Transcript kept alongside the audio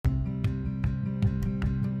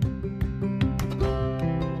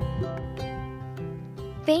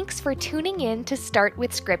Thanks for tuning in to Start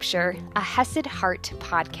with Scripture, a Hesed Heart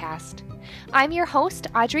podcast. I'm your host,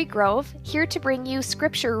 Audrey Grove, here to bring you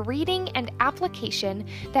scripture reading and application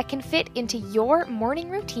that can fit into your morning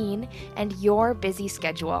routine and your busy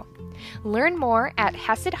schedule. Learn more at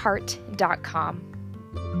HesedHeart.com.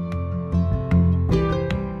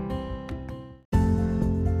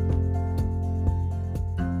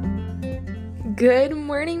 Good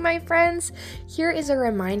morning, my friends. Here is a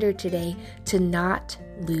reminder today to not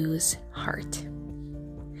lose heart.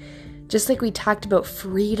 Just like we talked about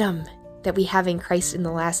freedom that we have in Christ in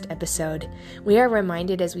the last episode, we are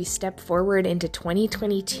reminded as we step forward into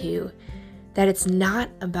 2022 that it's not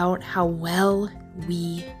about how well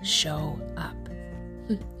we show up.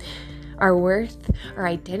 Our worth, our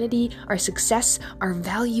identity, our success, our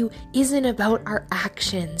value isn't about our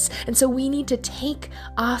actions. And so we need to take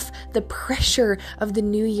off the pressure of the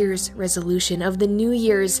New Year's resolution, of the New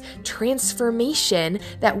Year's transformation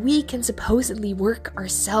that we can supposedly work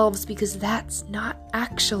ourselves, because that's not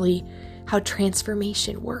actually how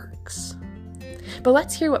transformation works. But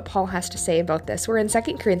let's hear what Paul has to say about this. We're in 2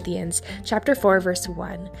 Corinthians chapter 4, verse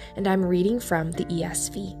 1, and I'm reading from the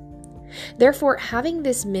ESV. Therefore, having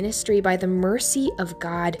this ministry by the mercy of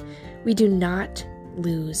God, we do not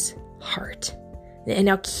lose heart. And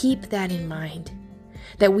now keep that in mind,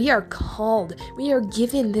 that we are called, we are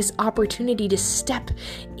given this opportunity to step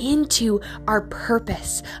into our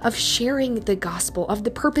purpose of sharing the gospel, of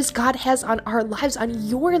the purpose God has on our lives, on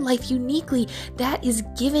your life uniquely. That is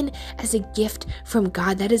given as a gift from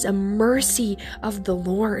God. That is a mercy of the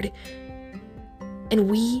Lord. And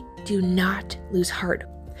we do not lose heart.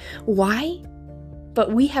 Why?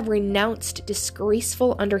 But we have renounced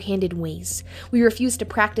disgraceful, underhanded ways. We refuse to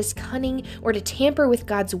practice cunning or to tamper with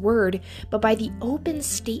God's word, but by the open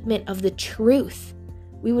statement of the truth,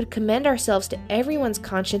 we would commend ourselves to everyone's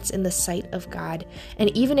conscience in the sight of God.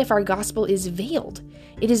 And even if our gospel is veiled,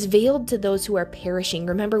 it is veiled to those who are perishing.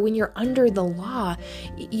 Remember, when you're under the law,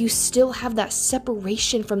 you still have that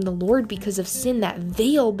separation from the Lord because of sin, that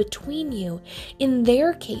veil between you. In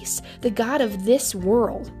their case, the God of this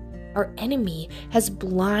world, our enemy, has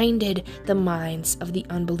blinded the minds of the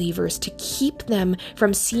unbelievers to keep them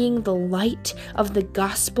from seeing the light of the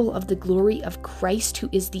gospel of the glory of Christ, who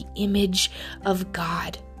is the image of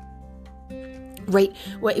God. Right?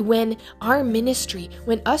 When our ministry,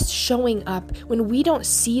 when us showing up, when we don't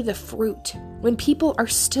see the fruit, when people are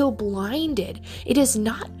still blinded, it is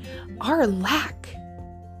not our lack.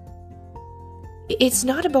 It's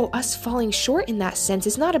not about us falling short in that sense.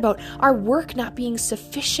 It's not about our work not being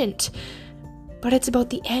sufficient, but it's about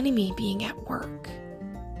the enemy being at work.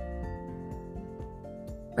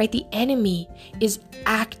 Right? The enemy is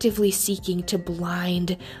actively seeking to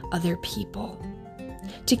blind other people,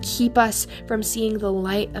 to keep us from seeing the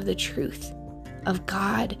light of the truth of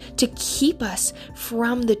God, to keep us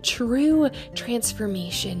from the true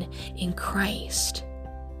transformation in Christ.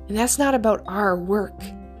 And that's not about our work.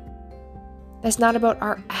 That's not about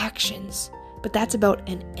our actions, but that's about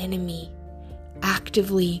an enemy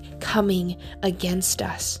actively coming against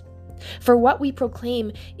us. For what we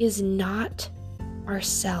proclaim is not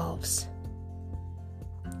ourselves,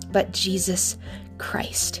 but Jesus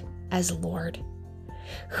Christ as Lord,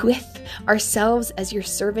 with ourselves as your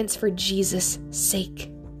servants for Jesus'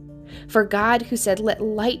 sake. For God, who said, "Let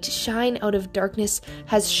light shine out of darkness,"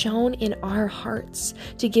 has shone in our hearts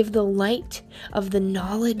to give the light of the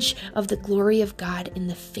knowledge of the glory of God in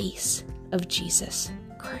the face of Jesus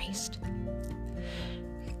Christ.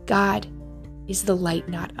 God is the light,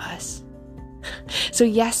 not us. So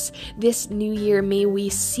yes, this new year, may we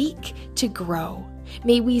seek to grow.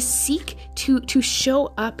 May we seek to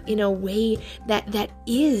show up in a way that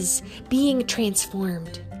is being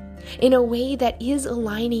transformed, in a way that is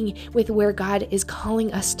aligning with where God is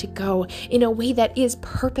calling us to go, in a way that is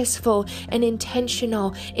purposeful and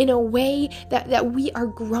intentional, in a way that we are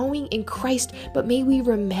growing in Christ. But may we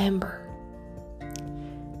remember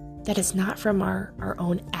that it's not from our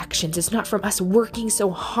own actions, it's not from us working so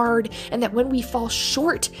hard, and that when we fall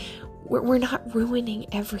short, we're not ruining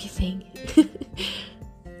everything.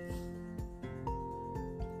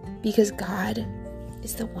 Because God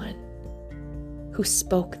is the one who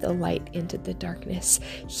spoke the light into the darkness.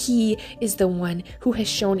 He is the one who has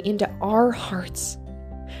shone into our hearts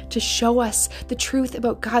to show us the truth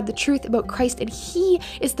about God, the truth about Christ, and He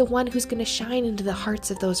is the one who's going to shine into the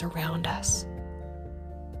hearts of those around us.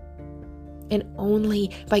 And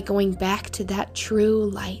only by going back to that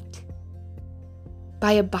true light,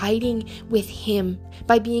 by abiding with Him,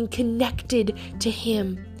 by being connected to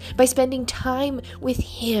Him, by spending time with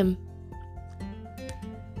Him,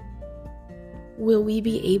 will we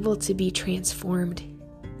be able to be transformed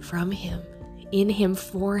from Him, in Him,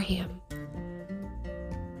 for Him.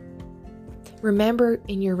 Remember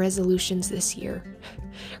in your resolutions this year,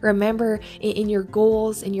 remember in your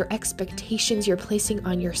goals and your expectations you're placing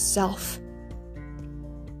on yourself,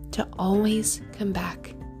 to always come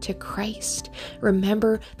back to Christ.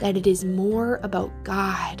 Remember that it is more about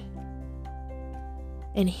God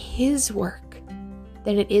and His work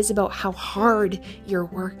than it is about how hard you're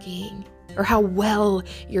working or how well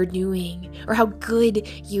you're doing or how good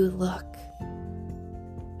you look.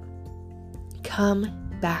 Come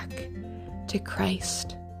back to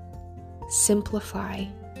Christ. Simplify,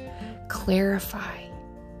 clarify,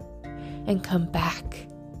 and come back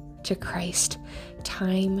to Christ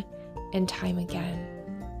time and time again.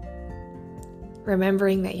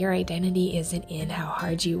 Remembering that your identity isn't in how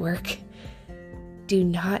hard you work. Do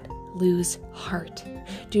not lose heart.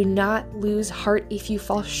 Do not lose heart if you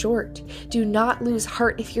fall short. Do not lose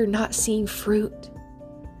heart if you're not seeing fruit.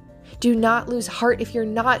 Do not lose heart if you're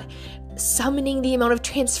not summoning the amount of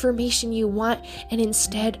transformation you want, and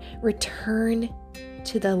instead return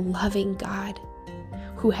to the loving God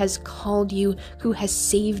who has called you, who has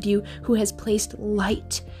saved you, who has placed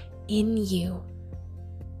light in you,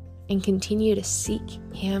 and continue to seek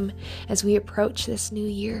Him as we approach this new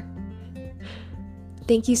year.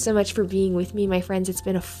 Thank you so much for being with me, my friends. It's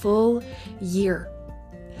been a full year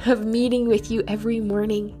of meeting with you every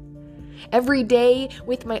morning, every day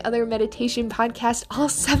with my other meditation podcast, all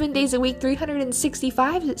 7 days a week,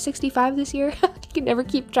 365. Is it 65 this year? I can never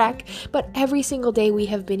keep track. But every single day we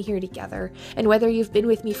have been here together. And whether you've been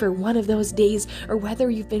with me for one of those days or whether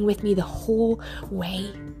you've been with me the whole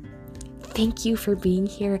way, thank you for being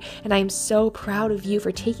here, and I'm so proud of you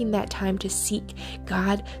for taking that time to seek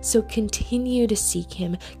God. So continue to seek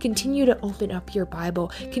Him. Continue to open up your Bible.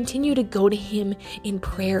 Continue to go to Him in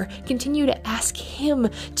prayer. Continue to ask Him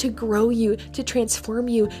to grow you, to transform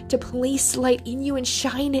you, to place light in you and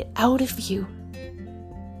shine it out of you.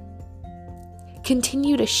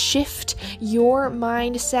 Continue to shift your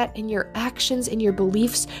mindset and your actions and your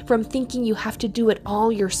beliefs from thinking you have to do it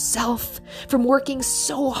all yourself, from working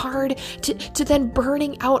so hard to then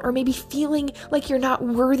burning out or maybe feeling like you're not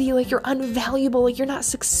worthy, like you're unvaluable, like you're not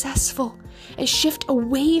successful, and shift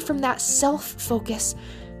away from that self-focus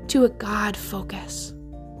to a God focus.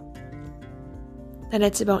 That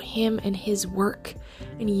it's about Him and His work,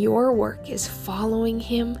 and your work is following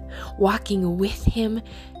Him, walking with Him,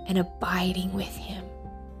 and abiding with Him.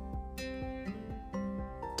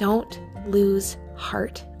 Don't lose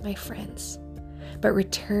heart, my friends, but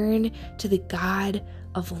return to the God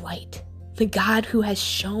of light, the God who has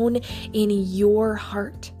shone in your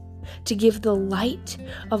heart to give the light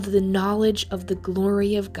of the knowledge of the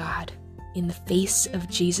glory of God in the face of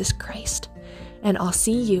Jesus Christ. And I'll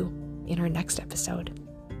see you in our next episode.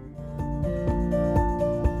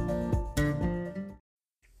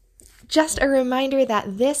 Just a reminder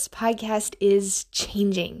that this podcast is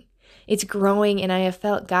changing. It's growing, and I have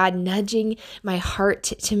felt God nudging my heart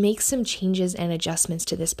to make some changes and adjustments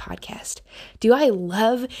to this podcast. Do I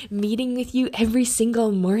love meeting with you every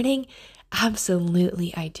single morning?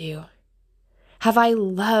 Absolutely, I do. Have I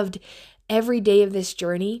loved every day of this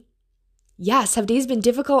journey? Yes. Have days been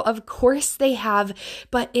difficult? Of course they have,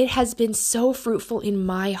 but it has been so fruitful in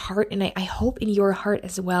my heart, and I hope in your heart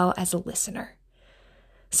as well as a listener.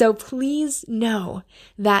 So please know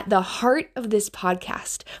that the heart of this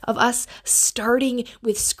podcast, of us starting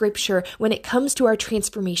with Scripture, when it comes to our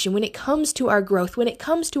transformation, when it comes to our growth, when it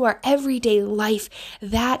comes to our everyday life,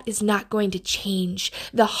 that is not going to change.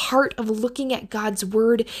 The heart of looking at God's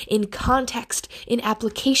Word in context, in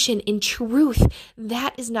application, in truth,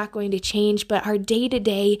 that is not going to change. But our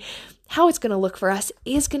day-to-day, how it's going to look for us,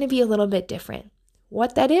 is going to be a little bit different.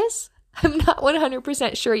 What that is, I'm not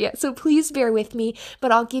 100% sure yet, so please bear with me,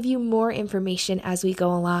 but I'll give you more information as we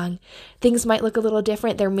go along. Things might look a little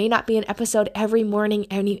different. There may not be an episode every morning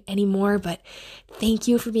anymore, but thank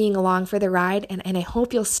you for being along for the ride, and I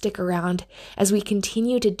hope you'll stick around as we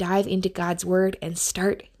continue to dive into God's Word and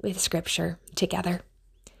start with Scripture together.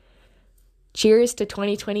 Cheers to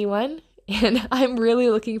 2021, and I'm really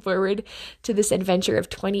looking forward to this adventure of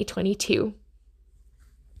 2022.